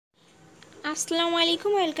আসসালামু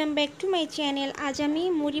আলাইকুম, welcome back to my channel. আজ আমি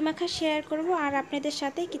মুড়ি মাখা শেয়ার করব আর আপনাদের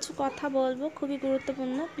সাথে কিছু কথা বলবো, খুবই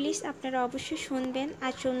গুরুত্বপূর্ণ। প্লিজ আপনারা অবশ্যই শুনবেন,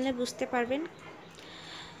 আর শুনলে বুঝতে পারবেন।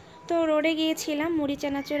 তো রোডে গিয়েছিলাম মুড়ি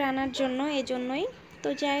চানাচুর আনার জন্য, এজন্যই। তো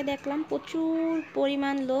যাই দেখলাম প্রচুর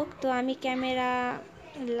পরিমাণ লোক। তো আমি ক্যামেরা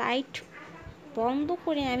লাইট বন্ধ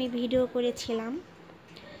করে আমি ভিডিও করেছিলাম।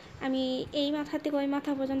 আমি এই মাথা থেকে ওই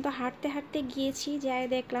মাথা পর্যন্ত হাঁটতে হাঁটতে গিয়েছি, যাই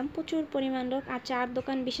দেখলাম প্রচুর পরিমাণ লোক। আর চার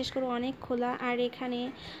দোকান বিশেষ করে অনেক খোলা, আর এখানে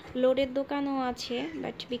লোডের দোকানও আছে,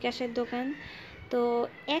 বাট বিকাশের দোকান। তো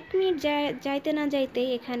 1 মিনিট যাইতে না যাইতেই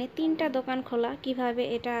এখানে 3টা দোকান খোলা। কিভাবে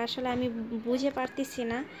এটা আসলে আমি বুঝে পারতেছি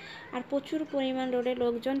না। আর প্রচুর পরিমাণ রোডে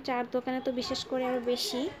লোকজন, চার দোকানে তো বিশেষ করে আরও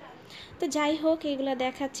বেশি। তো যাই হোক, এগুলো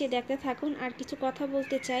দেখাচ্ছি, দেখতে থাকুন। আর কিছু কথা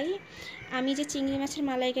বলতে চাই। আমি যে চিংড়ি মাছের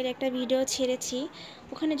মালাইকারি একটা ভিডিও ছেড়েছি,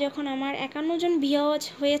 ওখানে যখন আমার 51 জন ভিউয়ার্স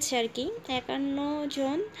হয়েছে আর কি, 51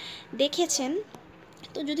 জন দেখেছেন।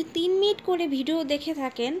 তো যদি 3 মিনিট করে ভিডিও দেখে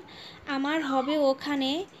থাকেন, আমার হবে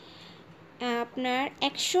ওখানে আপনার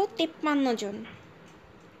 153 জন,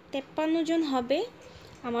 53 জন হবে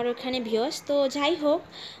আমার ওখানে ভিউয়ার্স। তো যাই হোক,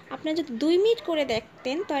 আপনারা যদি 2 মিনিট করে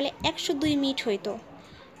দেখতেন তাহলে 102 মিনিট হইতো।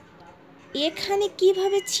 এখানে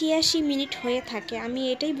কিভাবে 86 মিনিট হয়ে থাকে আমি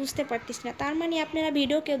এটাই বুঝতে পারতেছি না। তার মানে আপনারা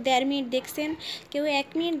ভিডিও কেউ 1.5 মিনিট দেখছেন, কেউ 1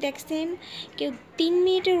 মিনিট দেখছেন, কেউ 3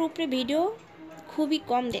 মিনিটের উপরে ভিডিও খুবই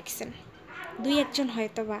কম দেখছেন, 2-1 জন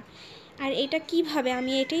হয়তো বা। আর এটা কিভাবে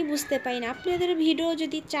আমি এটাই বুঝতে পারি না। আপনাদের ভিডিও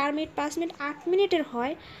যদি 4 মিনিট, 5 মিনিট, 8 মিনিটের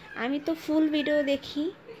হয়, আমি তো ফুল ভিডিও দেখি।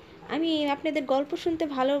 আমি আপনাদের গল্প শুনতে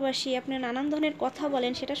ভালোবাসি, আপনারা নানান ধরনের কথা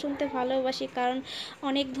বলেন, সেটা শুনতে ভালোবাসি। কারণ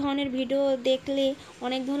অনেক ধরনের ভিডিও দেখলে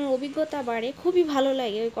অনেক ধরনের অভিজ্ঞতা বাড়ে, খুবই ভালো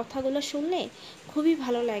লাগে ওই কথাগুলো শুনলে, খুবই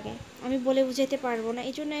ভালো লাগে। আমি বলে বুঝাতে পারবো না,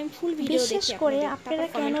 এই জন্য আমি ফুল ভিডিও দেখি। বিশেষ করে আপনারা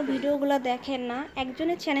কেন ভিডিওগুলো দেখেন না?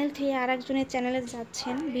 একজনের চ্যানেল থেকে আর একজনের চ্যানেলে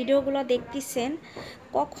যাচ্ছেন, ভিডিওগুলো দেখতেছেন,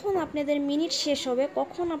 কখন আপনাদের মিনিট শেষ হবে,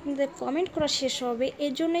 কখন আপনাদের কমেন্ট করা শেষ হবে,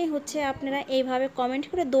 এর জন্যই হচ্ছে আপনারা এইভাবে কমেন্ট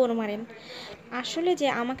করে দৌড় মারেন। আসলে যে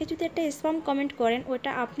আমাকে যদি একটা স্প্যাম কমেন্ট করেন,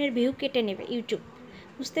 ওটা আপনার ভিউ কেটে নেবে ইউটিউব,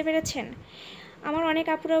 বুঝতে পেরেছেন? আমার অনেক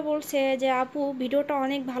আপুরা বলছে যে আপু ভিডিওটা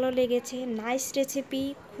অনেক ভালো লেগেছে, নাইস রেসিপি,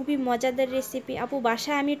 খুবই মজাদার রেসিপি আপু,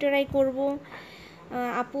 বাসায় আমি ট্রাই করব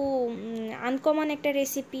আপু, আনকমন একটা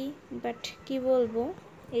রেসিপি। বাট কি বলবো,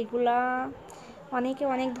 এগুলা অনেকে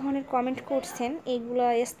অনেক ধরনের কমেন্ট করছেন, এগুলো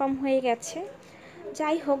স্প্যাম হয়ে গেছে।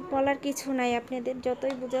 যাই হোক, বলার কিছু নাই, আপনাদের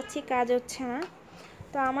যতই বোঝাচ্ছি কাজ হচ্ছে না।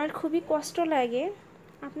 তো আমার খুবই কষ্ট লাগে।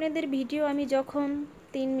 আপনাদের ভিডিও আমি যখন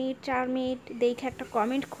 3 মিনিট, 4 মিনিট দেখে একটা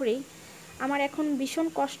কমেন্ট করি, আমার এখন ভীষণ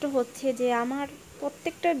কষ্ট হচ্ছে যে আমার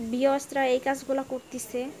প্রত্যেকটা ভিউয়ার্সরা এই কাজগুলো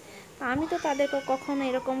করতেছে। আমি তো তাদেরকে কখনো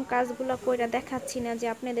এরকম কাজগুলো কইরা দেখাচ্ছি না যে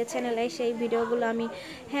আপনাদের চ্যানেলে সেই ভিডিওগুলো আমি,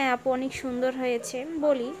 হ্যাঁ আপু অনেক সুন্দর হয়েছে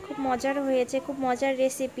বলি, খুব মজার হয়েছে, খুব মজার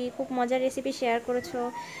রেসিপি, খুব মজার রেসিপি শেয়ার করেছো,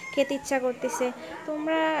 খেতে ইচ্ছা করতেছে।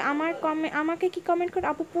 তোমরা আমাকে কি কমেন্ট করো,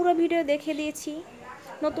 আপু পুরো ভিডিও দেখে দিয়েছি,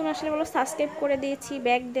 নতুন আসলে বলো সাবস্ক্রাইব করে দিয়েছি,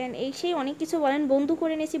 ব্যাক দেন, এই সেই অনেক কিছু বলেন, বন্ধু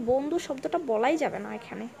করে নিয়েছি। বন্ধু শব্দটা বলাই যাবে না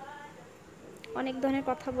এখানে, অনেক ধরনের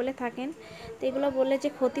কথা বলে থাকেন। তো এগুলো বললে যে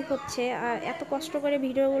ক্ষতি হচ্ছে, আর এত কষ্ট করে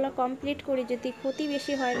ভিডিওগুলো কমপ্লিট করি, যদি ক্ষতি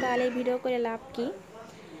বেশি হয় তাহলে এই ভিডিও করে লাভ কি?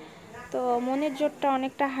 তো মনের জোরটা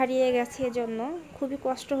অনেকটা হারিয়ে গেছে, এজন্য খুবই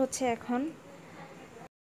কষ্ট হচ্ছে এখন।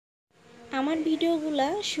 আমার ভিডিওগুলো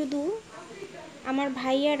শুধু আমার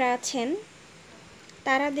ভাইয়ারা আছেন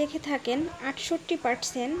তারা দেখে থাকেন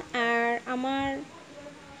 68%, আর আমার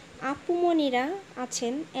আপুমণিরা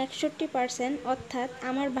আছেন 61%। অর্থাৎ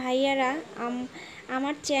আমার ভাইয়ারা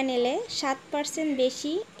আমার চ্যানেলে 7%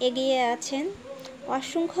 বেশি এগিয়ে আছেন।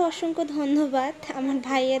 অসংখ্য অসংখ্য ধন্যবাদ আমার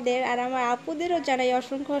ভাইয়াদের, আর আমার আপুদেরও জানাই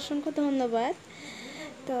অসংখ্য অসংখ্য ধন্যবাদ।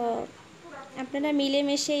 তো আপনারা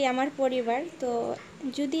মিলেমিশেই আমার পরিবার। তো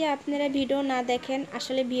যদি আপনারা ভিডিও না দেখেন,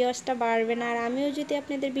 আসলে ভিউয়ার্সটা বাড়বে না, আর আমিও যদি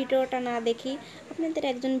আপনাদের ভিডিওটা না দেখি, আপনাদের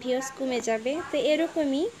একজন ভিউয়ার্স কমে যাবে। তো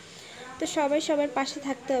এরকমই। তো সবাই সবার পাশে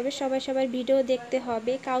থাকতে হবে, সবাই সবার ভিডিও দেখতে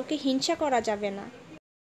হবে, কাউকে হিংসা করা যাবে না।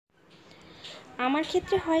 আমার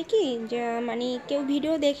ক্ষেত্রে হয় কি যে মানে কেউ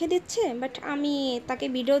ভিডিও দেখে দিচ্ছে, বাট আমি তাকে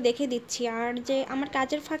ভিডিও দেখে দিচ্ছি, আর যে আমার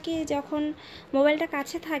কাজের ফাঁকে যখন মোবাইলটা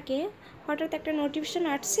কাছে থাকে, হঠাৎ একটা নোটিফিকেশন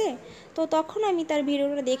আসছে, তো তখন আমি তার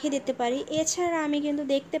ভিডিওটা দেখে দিতে পারি, এছাড়া আমি কিন্তু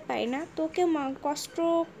দেখতে পাই না। তো কেউ কষ্ট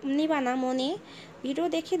নিবা না মনে, ভিডিও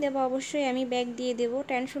দেখে দেবো অবশ্যই, আমি ব্যাক দিয়ে দেবো,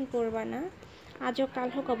 টেনশন করবা না, আজ হোক কাল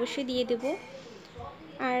হোক অবশ্যই দিয়ে দেবো।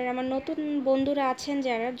 আর আমার নতুন বন্ধুরা আছেন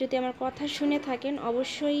যারা, যদি আমার কথা শুনে থাকেন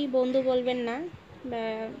অবশ্যই বন্ধু বলবেন না, বা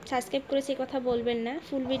সাবস্ক্রাইব করেছে কথা বলবেন না,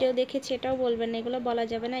 ফুল ভিডিও দেখেছি এটাও বলবেন না, এগুলো বলা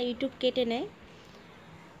যাবে না, ইউটিউব কেটে নেয়।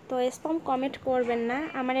 তো স্প্যাম কমেন্ট করবেন না।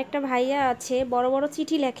 আমার একটা ভাইয়া আছে বড় বড়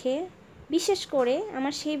চিঠি লেখে, বিশেষ করে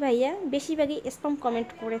আমার সেই ভাইয়া বেশিরভাগই স্প্যাম কমেন্ট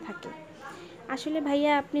করে থাকে। আসলে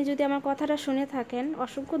ভাইয়া আপনি যদি আমার কথাটা শুনে থাকেন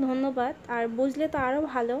অসংখ্য ধন্যবাদ, আর বুঝলে তো আরও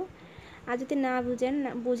ভালো, আর যদি না বুঝেন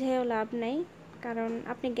বুঝেও লাভ নাই, কারণ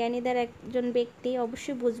আপনি জ্ঞানীদার একজন ব্যক্তি,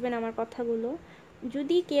 অবশ্যই বুঝবেন আমার কথাগুলো।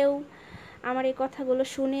 যদি কেউ আমার এই কথাগুলো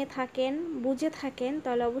শুনে থাকেন, বুঝে থাকেন,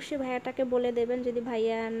 তাহলে অবশ্যই ভাইয়াটাকে বলে দেবেন, যদি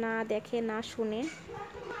ভাইয়া না দেখে না শুনে।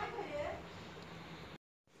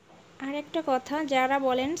 আর একটা কথা, যারা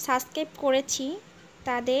বলেন সাবস্ক্রাইব করেছি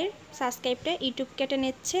তাদের সাবস্ক্রাইবটা ইউটিউব কেটে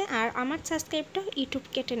নিচ্ছে, আর আমার সাবস্ক্রাইবটা ইউটিউব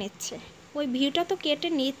কেটে নিচ্ছে। ওই ভিউটা তো কেটে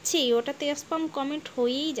নিচ্ছেই, ওটাতে স্প্যাম কমেন্ট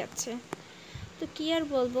হয়েই যাচ্ছে। তো কী আর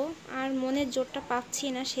বলবো, আর মনের জোরটা পাচ্ছি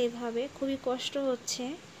না সেইভাবে, খুবই কষ্ট হচ্ছে।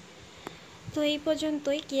 তো এই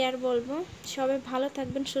পর্যন্তই, কী আর বলবো। সবাই ভালো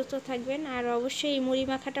থাকবেন, সুস্থ থাকবেন, আর অবশ্যই এই মুড়ি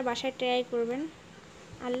মাখাটা বাসায় ট্রাই করবেন।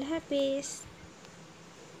 আল্লাহ হাফেজ।